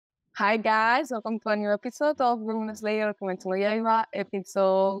Hi guys, welcome to a new episode of SLAYER Kimetsu No Yaiba,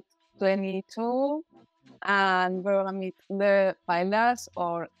 episode 22. And we're gonna meet the pilots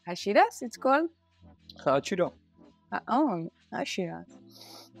or Hashiras, it's called. Hachiro. Hashiras.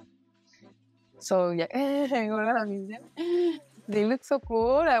 So yeah, we're gonna meet them. They look so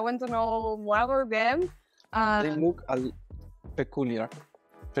cool. I want to know more about them. They look peculiar.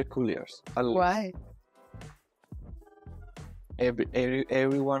 Peculiars. Why?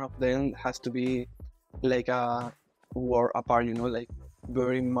 Every one of them has to be like a world apart, like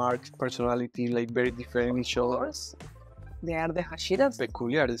very marked personality, like very different each Of other. course. They are the Hashiras.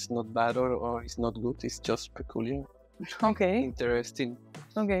 Peculiar is not bad or it's not good, it's just peculiar. Okay. Interesting.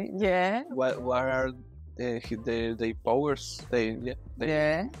 Okay. Yeah. What are their powers,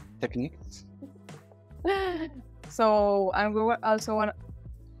 their techniques? So, and we were also one.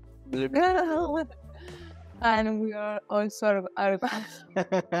 And we are also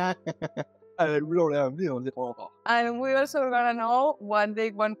and we also gonna know what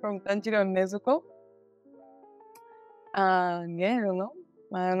they want from Tanjiro and Nezuko. Yeah,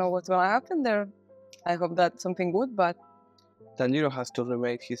 I don't know what's gonna happen there. I hope that's something good, but Tanjiro has to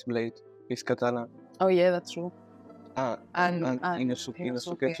remake his blade, his katana. oh yeah, that's true. And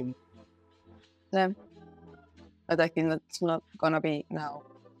Inosuke too. Yeah. But I think that's not gonna be now.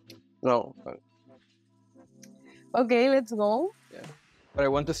 No. Okay, let's go. Yeah. But I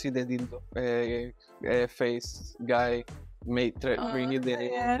want to see the dildo face guy bringing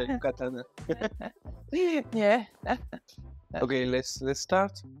the katana. Yeah. Okay, let's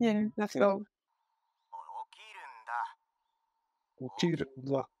start. Yeah, let's go.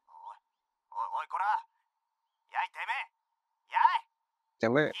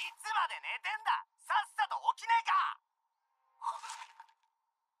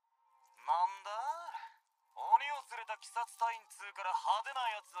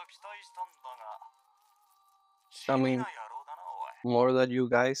 I mean, more than you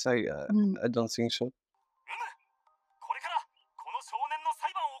guys, I don't think so.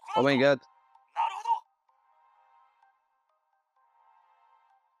 Oh my god.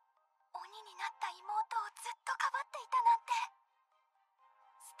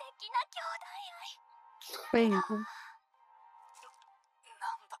 Wait.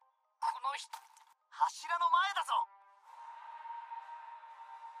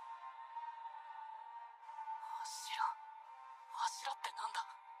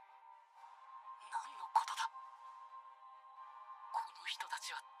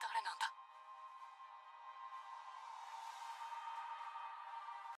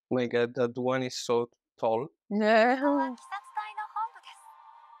 Oh my god, that one is so tall. Yeah.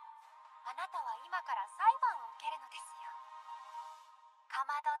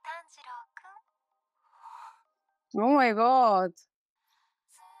 Oh my god.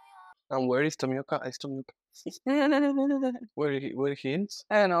 And where is Tomioka? Where he is?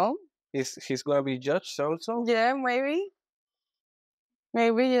 I don't know. He's gonna be judged also? Yeah, maybe.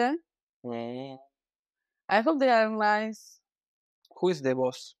 Maybe, yeah. I hope they are nice. Who is the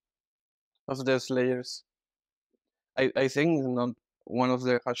boss of the Slayers? I think not one of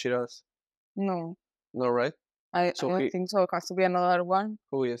the Hashiras. No. No, right? I don't think so. It has to be another one.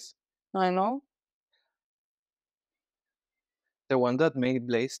 Who is? I know. The one that made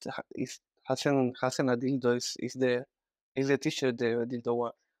Blaze hasn't a dildo. Is the teacher, the dildo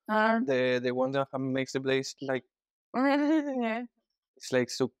one. The one that makes the Blaze like Yeah. it's like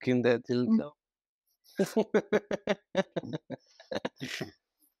sucking the dildo.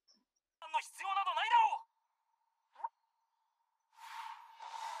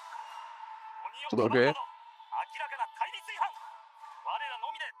 Okay.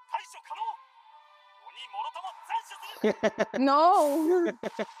 No.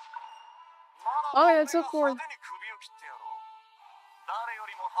 Oh, that's so cool.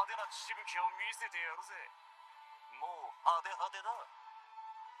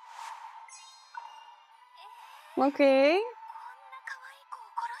 Okay.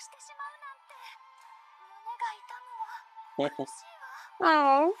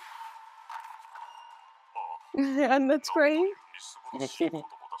 Oh. And that's great. Okay.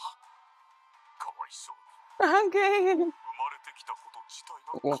 Okay.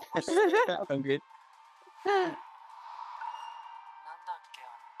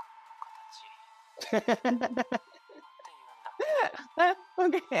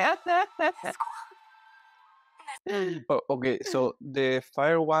 Okay, so the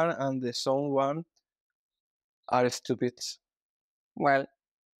fire one and the sound one are stupid. Well,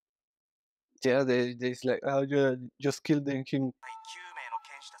 yeah, they's like, oh, yeah, just kill him.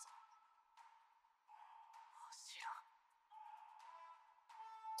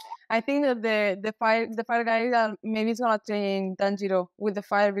 I think that the fire guy maybe is gonna train Tanjiro with the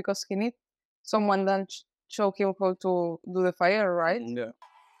fire because he needs someone that show him how to do the fire, right? Yeah.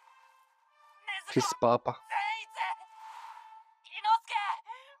 His papa.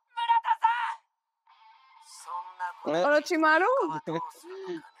 Orochimaru?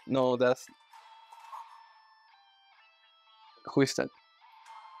 No, that's who is that?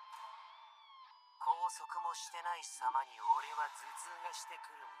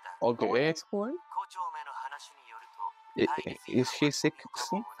 Okay. That's cool. Is he sick?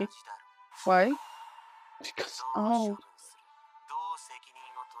 Why? Because Oh,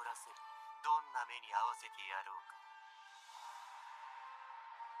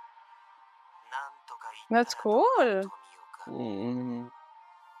 that's cool.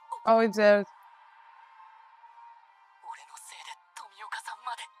 Oh, it's there.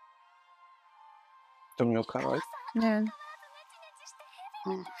 Tomioka, right? Yeah.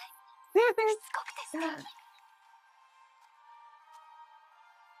 Oh,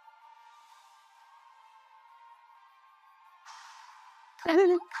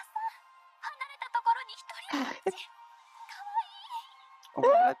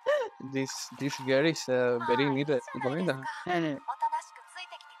 this girl is very needed. Govinda.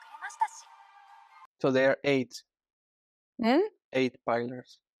 So there are 8 Hmm? 8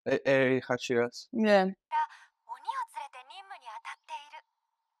 pilots. Hashiras. Yeah. 鬼を連れて任務に当たっている。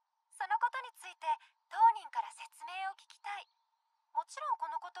そのことについて当人から説明を聞きたい。もちろんこ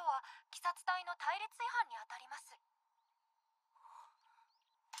のことは鬼殺隊の隊列違反に当たります。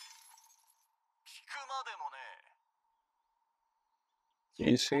聞くまでもね。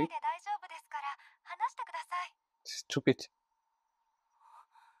You see? で大丈夫ですから話してください。Stupid.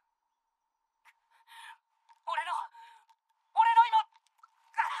 俺の今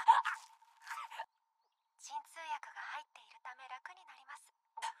鎮痛薬が入っているため楽になります。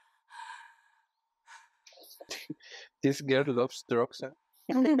 This girl loves drugs. 怪我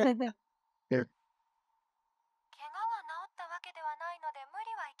が治ったわけではないので無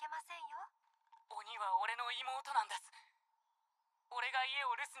理はいけませんよ。鬼は俺の妹なんです。俺が家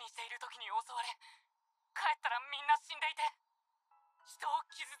を留守にしている時に襲われ、帰ったらみんな死んでいて、人を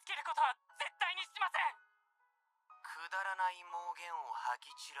傷つけることは絶対にしません。くだらない妄言を吐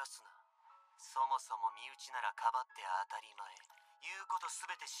き散らすな。そもそも身内ならかばって当たり前。言うことす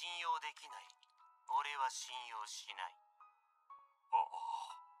べて信用できない。俺は信用しない。ああ、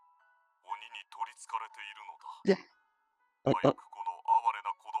鬼に取りつかれているのだ。早くこの哀れ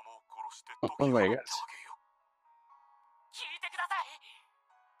な子供を殺して解き放ってあげよ。聞いてください。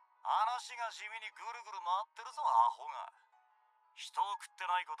話が地味にぐるぐる回ってるぞ、アホが。人を食って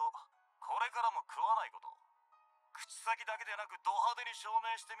ないこと、これからも食わないこと。口先だけでなくド派手に証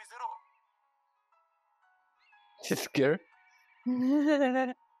明してみせろ。This girl? なん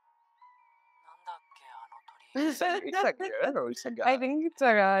だっけ、あの鳥。Is that a girl or is a guy? I think it's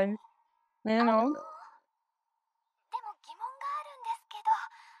a guy. You know? でも疑問があるんですけど、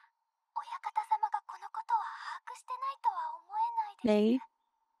親方様がこのことを把握してないとは思えないです。い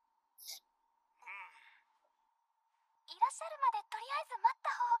らっしゃるまでとりあえず待った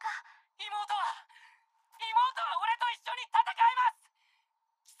方が。妹は俺と一緒に戦えます。鬼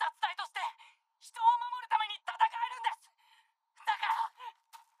殺隊として人を守るために戦えるんです。だから。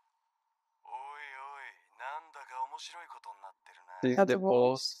おいおい、なんだか面白いことになってるな。 This is the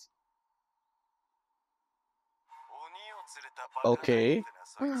boss. Okay.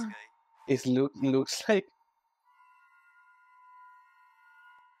 It looks like.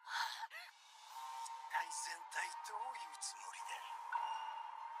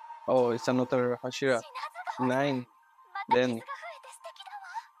 Oh, it's another Hashira. 9. Then.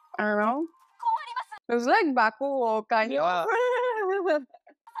 I don't know. It's like Baku or kind Yeah. of. 鬼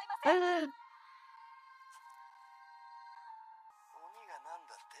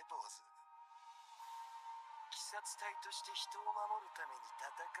殺隊として人を守るために戦え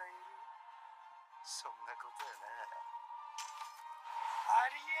る。そんなことはな。あ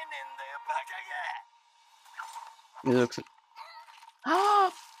りえねえんだよ、バカが。 It looks.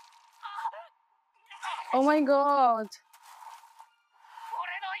 Oh my god. 俺の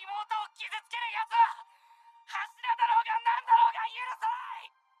妹を傷つけるやつは柱だろうがなんだろうが許さない。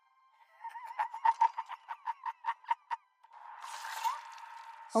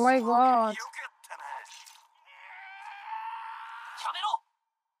Oh my god. よかったな。やめろ。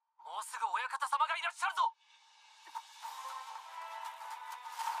もうすぐ親方様がいらっしゃるぞ。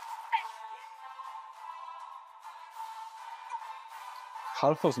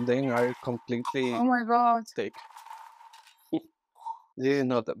 Half of them are completely Oh my god. fake. This is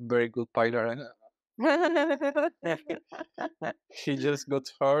not a very good pilot. He just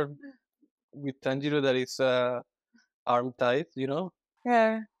got hard with Tanjiro that is arm tight, you know?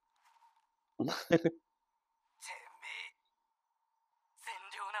 Yeah. てめえ、善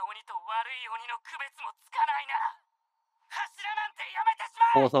良な鬼と悪い鬼の区別もつかないなら、柱なんてやめてしま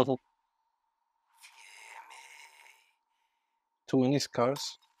え。てめえ、 Too many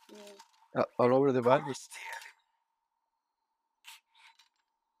scars all over the body 殺してやる。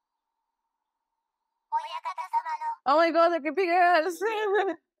親方様の Oh my god, the creepy girls!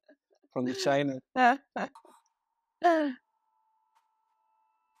 from the China.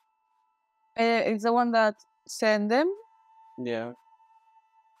 It's the one that sent them? Yeah.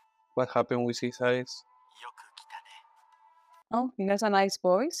 What happened with his eyes? よく来たね。 Oh, he has a nice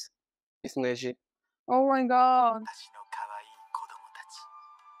voice. It's Neji. Oh my god, 私の可愛い子供たち。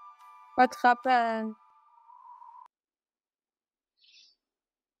 what happened?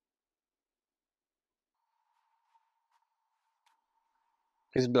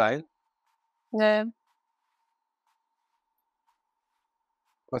 He's blind. Yeah.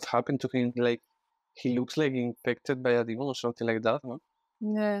 What happened to him? Like, he looks like infected by a demon or something like that, no?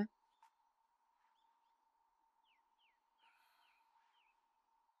 Yeah.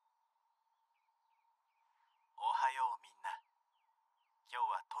 おはようみんな。今日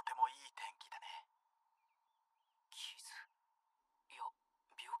はとてもいい天気だね。傷。いや、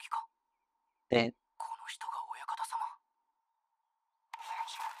病気か。Eh. この人が親方様。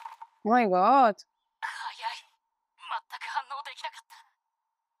 Oh my god. 早い。全く反応できなかった。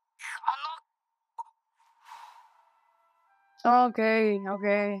Okay,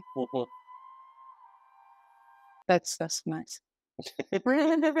 okay. That's nice. 親方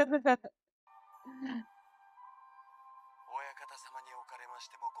様におかれまし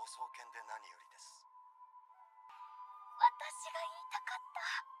てもご創建で何よりです。私が言いたかった。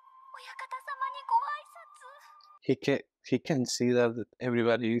親方様にご挨拶。He can see that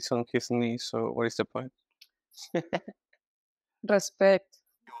everybody is on his knees, so what is the point? Respect.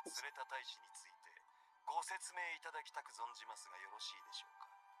 を連れた大使についてご説明いただきたく存じますがよろしいでしょうか。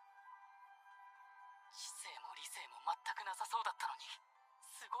知性も理性も全くなさそうだったのに、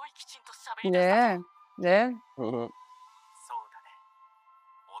すごいきちんと喋り出した。 Yeah, yeah. Mhm. そうだね。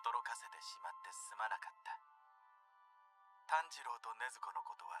驚かせてしまってすまなかった。炭治郎と禰豆子の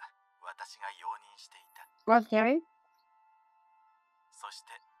ことは私が容認していた。 Okay. そし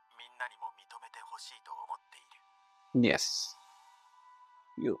てみんなにも認めてほしいと思っている。 Yes.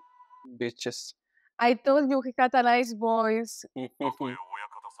 You bitches. I told you he had a nice voice. たとえ親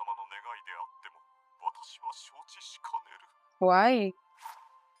方様の願いであっても、私は承知しかねる。 Why? 俺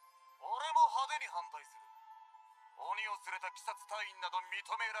も派手に反対する。鬼を連れた鬼殺隊員など認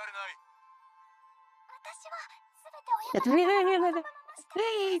められない。私は全て親方様の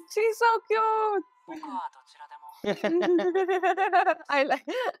She's so cute. 僕はどちらでも。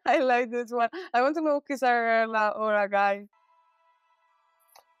I like this one. I want to know if he's a girl or a guy.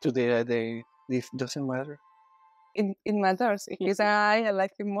 Today, this doesn't matter. It matters. If he's a guy, I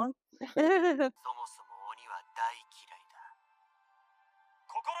like him more. そもそも鬼は大嫌いだ。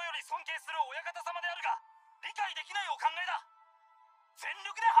心より尊敬する親方様であるが、理解できないお考えだ。全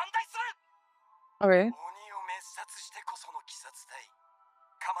力で反対する。 Okay. 鬼を滅殺してこその鬼殺隊。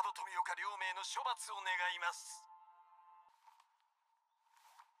かまど富岡両名の処罰を願います。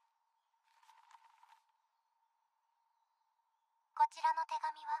こちらの手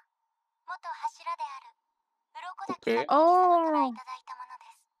紙は元柱である鱗滝さんからいただいたもので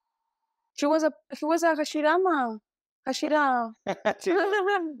す。 He was a Hashirama. Hashira.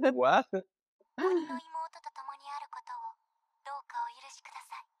 What? 鬼の妹と共にあることをどうかお許しくだ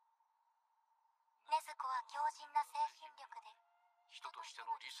さい。禰豆子は強靭な精神力で人として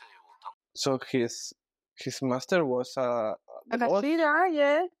の理性を保 So his master was A the boss? Hashira,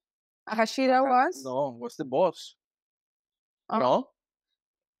 yeah. A Hashira was. No, was the boss. Oh. No?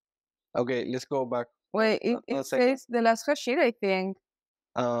 Okay, let's go back. Wait, a it second. says the last Hashira, I think.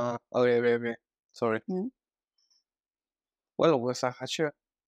 Okay. Sorry. Mm. Well, it was a Hashira.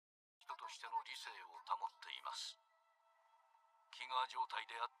 人としての理性を保っています。飢餓状態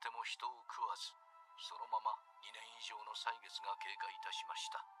であっても人を食わず、そのまま2年以上の歳月が経過いたしまし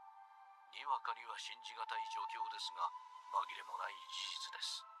た。にわかには信じがたい状況ですが、紛れもない事実で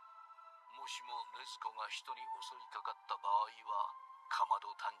す。もしも禰豆子が人に襲いかかった場合は、かまど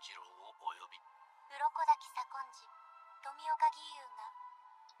炭治郎をお呼び。鱗滝左近次、富岡義勇が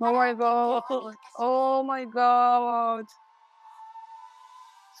Oh my god. Oh my god.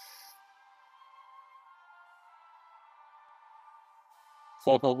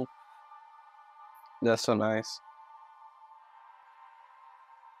 That's so nice.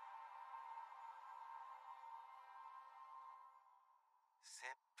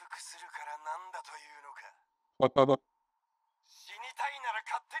 なんだというのか。What? 死にたいなら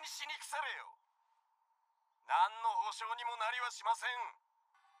勝手に死に腐れよ。何の保証にもなりはしません。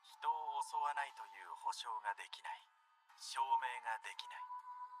人を襲わないという保証ができない。証明ができない。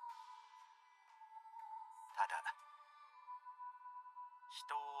ただ、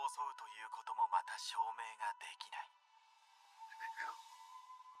人を襲うということもまた証明ができない。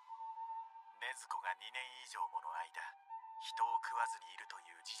禰豆子が2年以上もの間、人を食わずにいるとい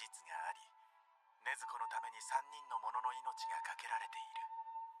う事実があり、禰豆子のために3人の者の命がかけられている。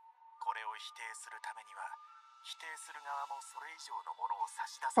これを否定するためには、否定する側もそれ以上のものを差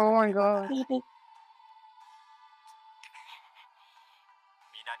し出さ Oh な my ければなら god. ない。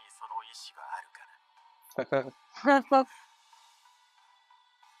皆にその意志はあるから。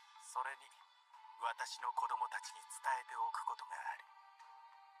それに、私の子供たちに伝えておくことがある。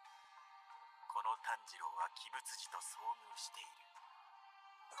この炭治郎は鬼物児と遭遇している。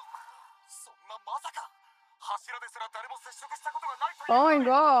そんなまさか柱ですら誰も接触したことがないという Oh my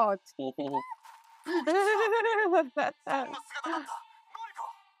god. そんな姿だったのりこ。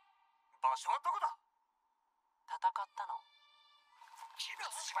場所はどこだ。戦ったの。鬼物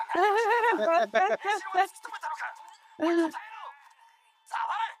児は何をしている。後ろに突き止めたのか。おい答えろ。ざ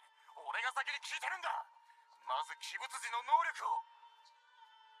われ。俺が先に聞いてるんだ。まず鬼物児の能力を。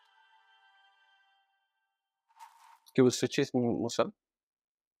Que você tinha mostrado?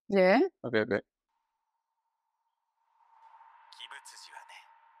 Yeah. Ok. 鬼物児はね、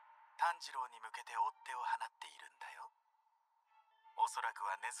炭治郎に向けて追っ手を放っているんだよ。おそらく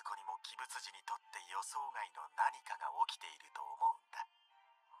は禰豆子にも鬼物児にとって予想外の何かが起きていると思うんだ。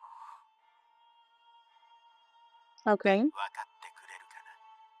Okay. 分かってくれるかな。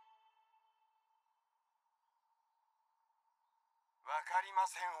わかりま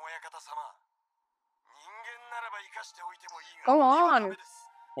せん、親方様。人間ならば生かしておいてもいいが、 Come 鬼は on. ダメです。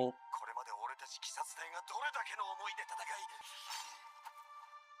おこれまで俺たち鬼殺隊がどれだけの思いで戦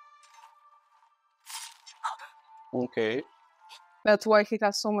い。 Okay. That's why he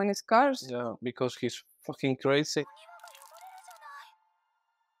has so many scars. Yeah, because he's fucking crazy.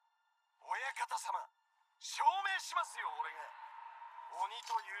 親方様、証明しますよ、俺が。鬼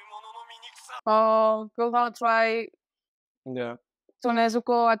というものの醜さ。 Oh, we're gonna try Yeah, to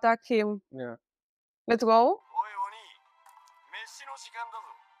Nezuko attack him. yeah. Let's go. おい鬼、飯の時間だぞ。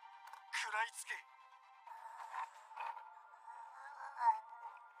食らいつけ。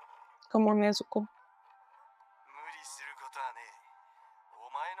 Come on, Nezuko. 無理することはねえ。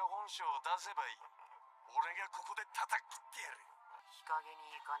お前の本性を出せばいい。俺がここで叩き切ってやる。日陰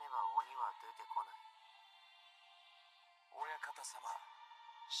に行かねば鬼は出てこない。親方様、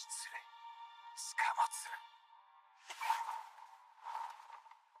失礼。つかまつる。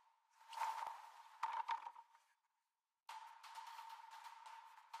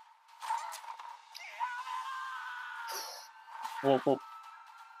 Oh.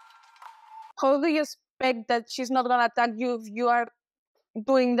 How do you expect that she's not gonna attack you if you are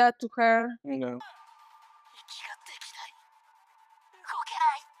doing that to her? Yeah. 息ができない。動け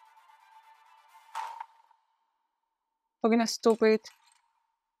ない。 Fucking stupid.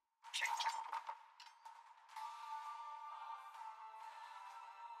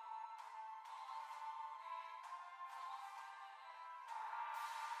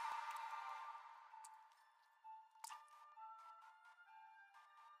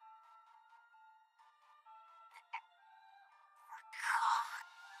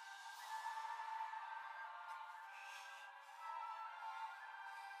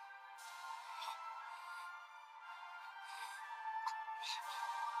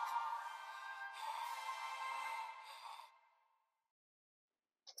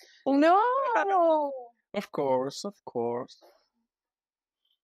 No! Of course.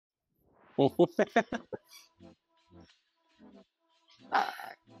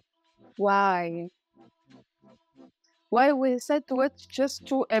 Why? Why we said to watch just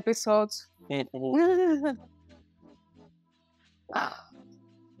 2 episodes?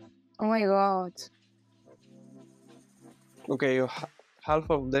 Oh my god. Okay, half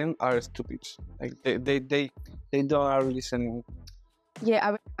of them are stupid. Like they don't are listening.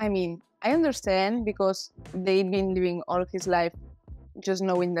 Yeah, I mean, I understand because they've been living all his life just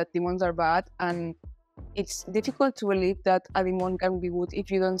knowing that demons are bad, and it's difficult to believe that a demon can be good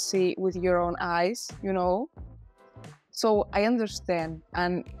if you don't see with your own eyes, you know? So I understand,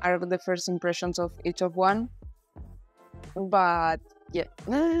 and are the first impressions of each of one. But yeah.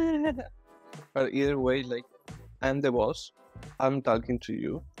 But either way, like, I'm the boss. I'm talking to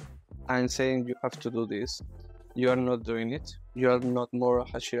you. I'm saying you have to do this. You are not doing it. You are not more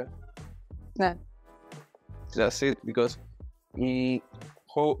Hashira. Nah. That's it. Because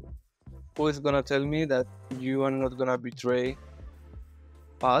how who is gonna tell me that you are not gonna betray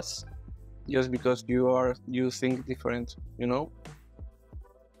us just because you think different, you know?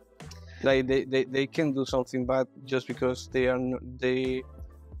 Like they can do something bad just because they are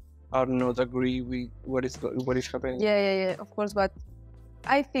not agree with what is happening. Yeah, of course, but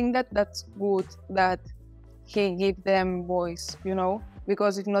I think that that's good that he give them voice, you know,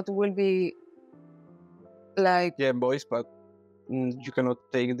 because if not, it will be like Yeah, boys, but you cannot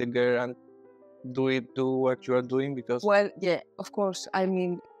take the girl and do what you are doing because well, yeah, of course. I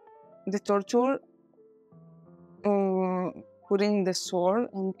mean, the torture, putting the sword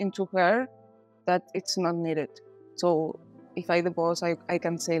into her, that it's not needed. So if I the boss, I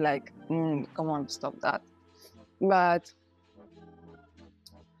can say like, come on, stop that. But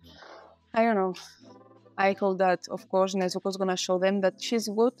I don't know. I hope that, of course, Nezuko's gonna show them that she's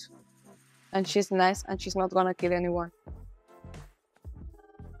good and she's nice and she's not gonna kill anyone.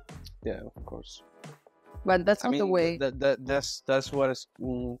 yeah, of course. But that's not the way. That's what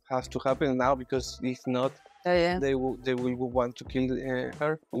has to happen now because if not, Yeah. they will want to kill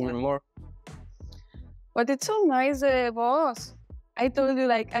her even more. But it's so nice, boss. I told you,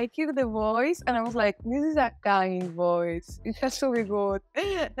 like, I hear the voice and I was like, this is a kind voice. It has to be good.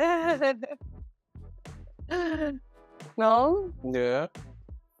 No? Yeah.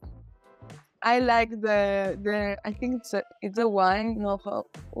 I like the I think it's a wine. No,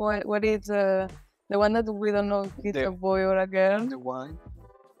 what is the one that we don't know if it's a boy or a girl? The wine.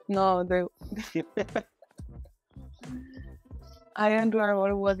 No, I don't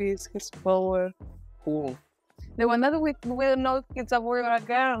remember what is his power. Cool. The one that we don't know if it's a boy or a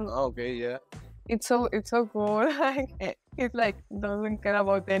girl. Okay, yeah. It's so cool. It's like doesn't care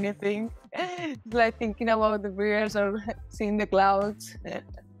about anything. It's like thinking about the bears or seeing the clouds.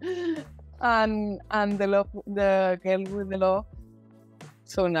 And the girl with the law,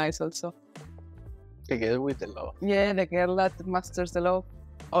 so nice also. The girl with the law. Yeah, the girl that masters the law.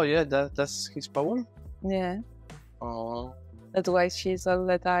 Oh yeah, that's his power. Yeah, Oh, that's why she's all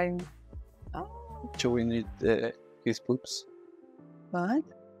the time. showing it his boobs. What?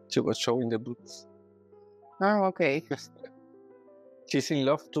 She was showing the boobs. Oh, okay. She's in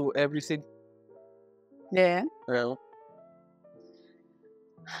love to everything. Yeah. Yeah.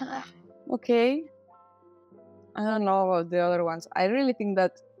 Okay. I don't know about the other ones. I really think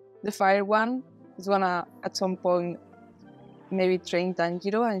that the fire one is gonna at some point maybe train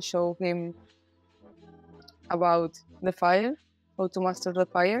Tanjiro and show him about the fire, how to master the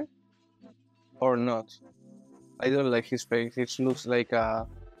fire. Or not. I don't like his face. It looks like a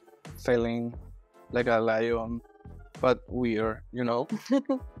felon, like a lion, but weird, you know?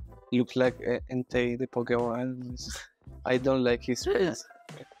 Looks like Entei the Pokemon. I don't like his face.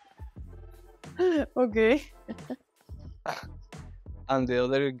 Okay. And the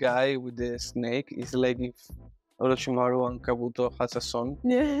other guy with the snake is like if Orochimaru and Kabuto has a son,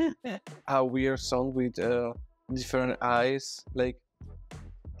 Yeah. a weird son with different eyes. Like,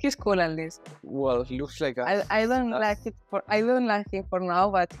 He's cool at least. well, looks like a I don't like it I don't like him for now,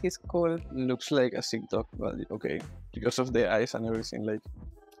 but he's cool. looks like a sick dog, but okay, because of the eyes and everything. Like,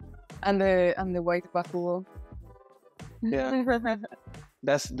 And the white Bakugo. yeah,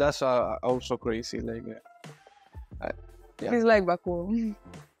 that's also crazy. Like, yeah. He's like Bakugo.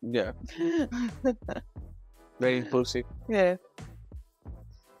 Yeah, very impulsive. Yeah.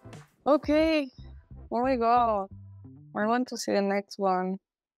 Okay. Oh my god. I want to see the next one.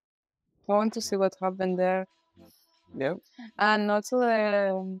 I want to see what happened there. Yeah, And also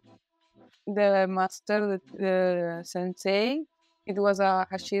the master, the sensei, it was a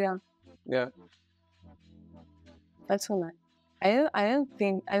Hashira. yeah. That's so nice. I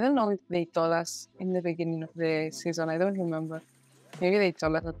don't know if they told us in the beginning of the season. I don't remember. Maybe they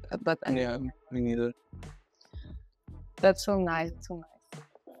told us at that time. Yeah, me neither. That's so nice. So nice.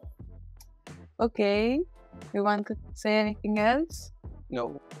 Okay. You want to say anything else?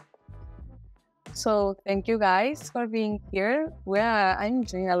 No. So thank you guys for being here. I'm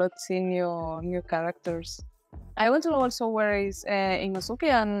enjoying a lot seeing new characters. I want to know also where is Inosuke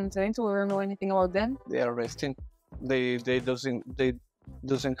and Serentu. We don't know anything about them. They are resting. They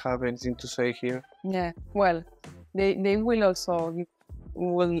doesn't have anything to say here. Yeah. Well, they will also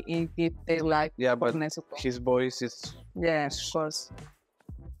give their life Yeah, for but Nezuko. his voice Yeah, of course.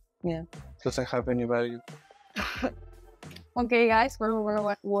 Yeah. doesn't have any value. Okay, guys, we're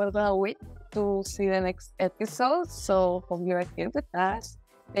gonna wait to see the next episode. So hope you are here with us.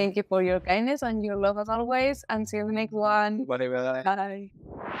 Thank you for your kindness and your love as always. And see you in the next one. Bye. Bye.